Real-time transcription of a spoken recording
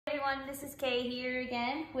everyone, this is Kay here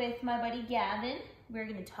again with my buddy Gavin. We're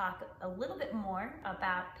going to talk a little bit more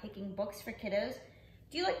about picking books for kiddos.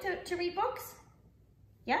 Do you like to read books?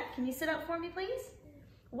 Yeah? Can you sit up for me, please?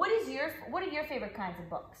 What are your favorite kinds of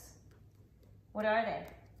books? What are they?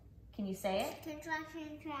 Can you say it? Construction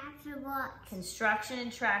and tractor books. Construction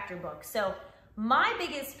and tractor books. So my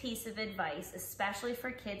biggest piece of advice, especially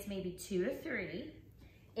for kids maybe 2 to 3,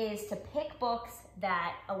 is to pick books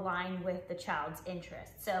that align with the child's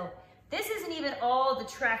interests. So this isn't even all the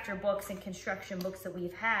tractor books and construction books that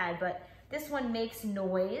we've had, but this one makes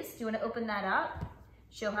noise. Do you want to open that up?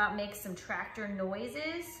 Show how it makes some tractor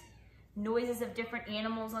noises. Noises of different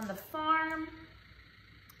animals on the farm.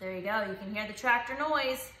 There you go, you can hear the tractor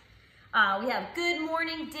noise. We have Good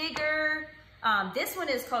Morning Digger. This one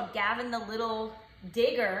is called Gavin the Little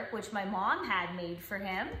Digger, which my mom had made for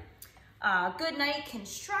him. Good Night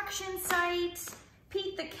Construction Site,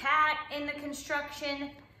 Pete the Cat in the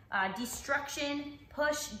Construction, Destruction,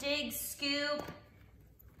 Push, Dig, Scoop,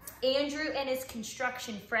 Andrew and His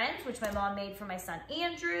Construction Friends, which my mom made for my son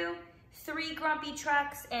Andrew, 3 Grumpy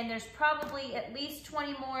Trucks, and there's probably at least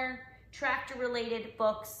 20 more tractor-related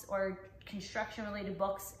books or construction-related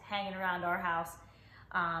books hanging around our house.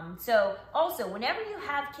 So also, whenever you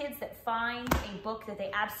have kids that find a book that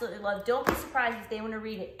they absolutely love, don't be surprised if they want to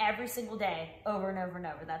read it every single day over and over and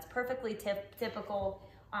over. That's perfectly typical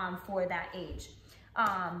for that age.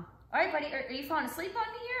 All right, buddy, are you falling asleep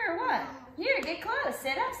on me here or what? Here, get close,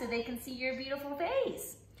 sit up so they can see your beautiful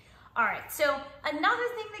face. All right, so another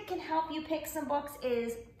thing that can help you pick some books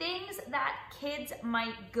is things that kids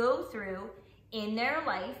might go through in their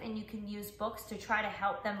life, and you can use books to try to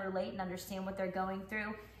help them relate and understand what they're going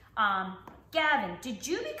through. Gavin, did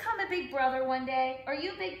you become a big brother one day? Are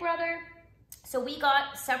you a big brother? So we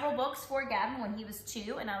got several books for Gavin when he was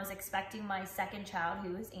 2, and I was expecting my second child,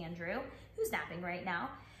 who is Andrew, who's napping right now.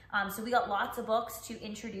 So we got lots of books to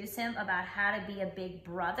introduce him about how to be a big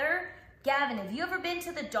brother. Gavin, have you ever been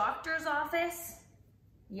to the doctor's office?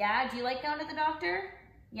 Yeah, do you like going to the doctor?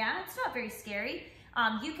 Yeah, it's not very scary.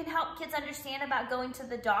 You can help kids understand about going to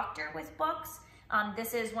the doctor with books.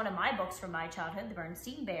 This is one of my books from my childhood, The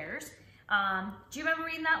Bernstein Bears. Do you remember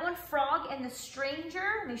reading that one? Frog and the Stranger.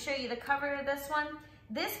 Let me show you the cover of this one.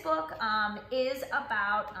 This book is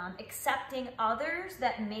about accepting others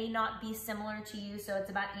that may not be similar to you. So it's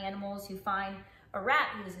about animals who find a rat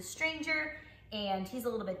who's a stranger, and he's a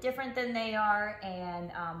little bit different than they are, and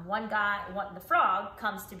the frog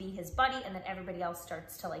comes to be his buddy, and then everybody else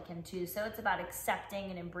starts to like him too. So it's about accepting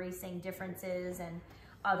and embracing differences and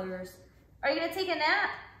others. Are you gonna take a nap?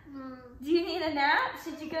 Do you need a nap?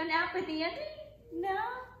 Should you go nap with Andy? No?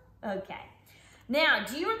 Okay. Now,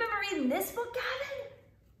 do you remember reading this book, Gavin?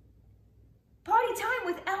 Potty Time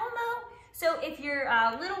with Elmo. So if your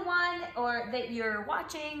little one or that you're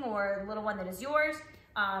watching, or little one that is yours,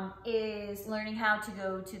 is learning how to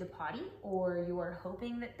go to the potty, or you're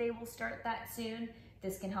hoping that they will start that soon,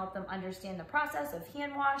 this can help them understand the process of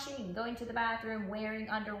hand washing and going to the bathroom, wearing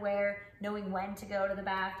underwear, knowing when to go to the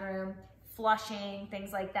bathroom, flushing,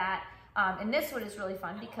 things like that. And this one is really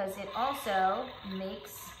fun because it also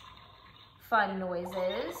makes fun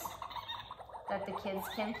noises that the kids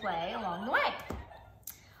can play along the way.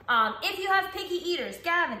 If you have picky eaters,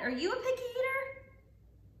 Gavin, are you a picky eater?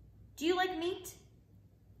 Do you like meat?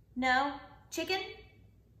 No? Chicken?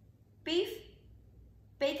 Beef?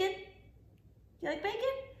 Bacon? You like bacon?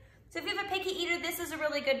 So if you have a picky eater, this is a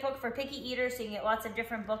really good book for picky eaters, so you can get lots of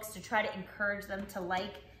different books to try to encourage them to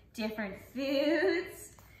like different foods.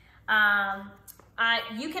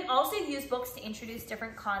 You can also use books to introduce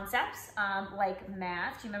different concepts, like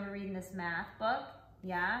math. Do you remember reading this math book?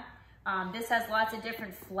 Yeah? This has lots of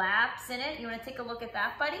different flaps in it. You want to take a look at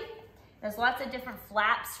that, buddy? There's lots of different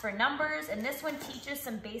flaps for numbers, and this one teaches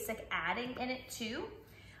some basic adding in it too.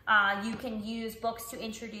 You can use books to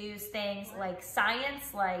introduce things like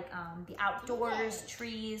science, like the outdoors,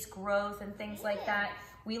 trees, growth, and things like that.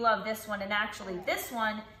 We love this one, and actually this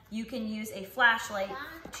one, you can use a flashlight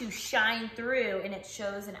to shine through, and it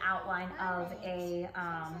shows an outline of a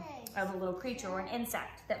little creature or an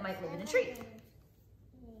insect that might live in a tree.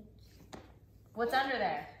 What's under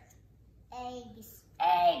there? Eggs.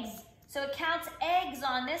 Eggs. So it counts eggs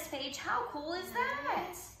on this page. How cool is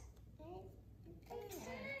that?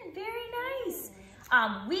 Very nice.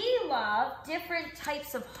 We love different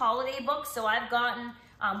types of holiday books. So I've gotten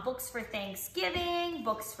books for Thanksgiving,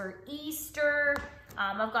 books for Easter.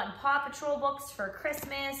 I've gotten Paw Patrol books for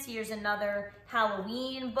Christmas. Here's another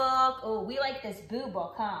Halloween book. Oh, we like this Boo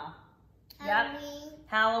book, huh? Halloween. Yep.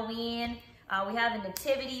 Halloween. We have a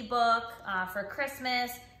nativity book for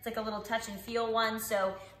Christmas. It's like a little touch and feel one.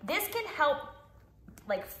 So this can help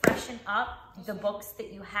like freshen up the books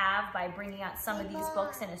that you have by bringing out some of these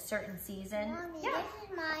books in a certain season. Mommy, Yeah. this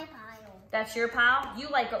is my pile. That's your pile? You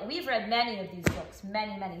like it. We've read many of these books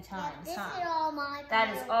many times, This huh? is all my pile.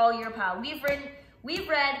 That is all your pile. We've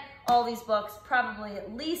read all these books probably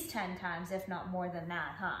at least 10 times, if not more than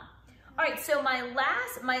that, huh? All right, so my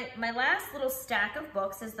last little stack of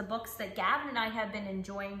books is the books that Gavin and I have been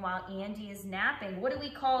enjoying while Andy is napping. What do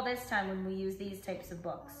we call this time when we use these types of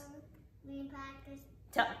books? We practice.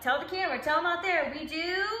 Tell the camera, tell them out there. We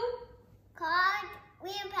do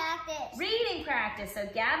practice. reading practice. So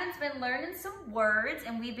Gavin's been learning some words,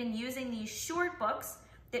 and we've been using these short books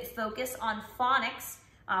that focus on phonics.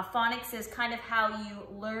 Phonics is kind of how you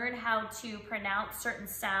learn how to pronounce certain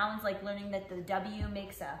sounds, like learning that the W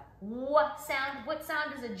makes a W sound. What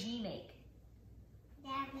sound does a G make?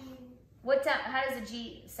 Gavin. How does a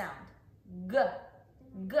G sound? G.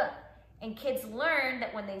 G. And kids learn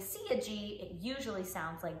that when they see a G, it usually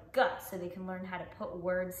sounds like G, so they can learn how to put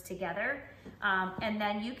words together. And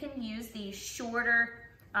then you can use these shorter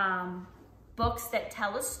books that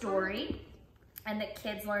tell a story and that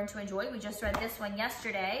kids learn to enjoy. We just read this one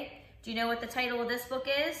yesterday. Do you know what the title of this book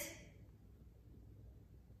is?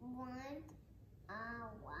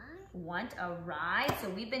 Want a Ride. So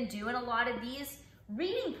we've been doing a lot of these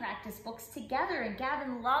reading practice books together, and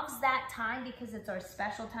Gavin loves that time because it's our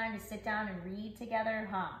special time to sit down and read together,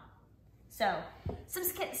 huh? So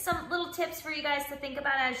some little tips for you guys to think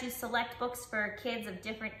about as you select books for kids of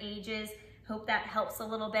different ages. Hope that helps a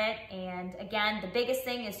little bit. And again, the biggest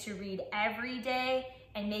thing is to read every day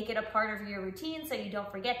and make it a part of your routine so you don't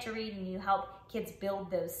forget to read and you help kids build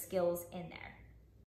those skills in there.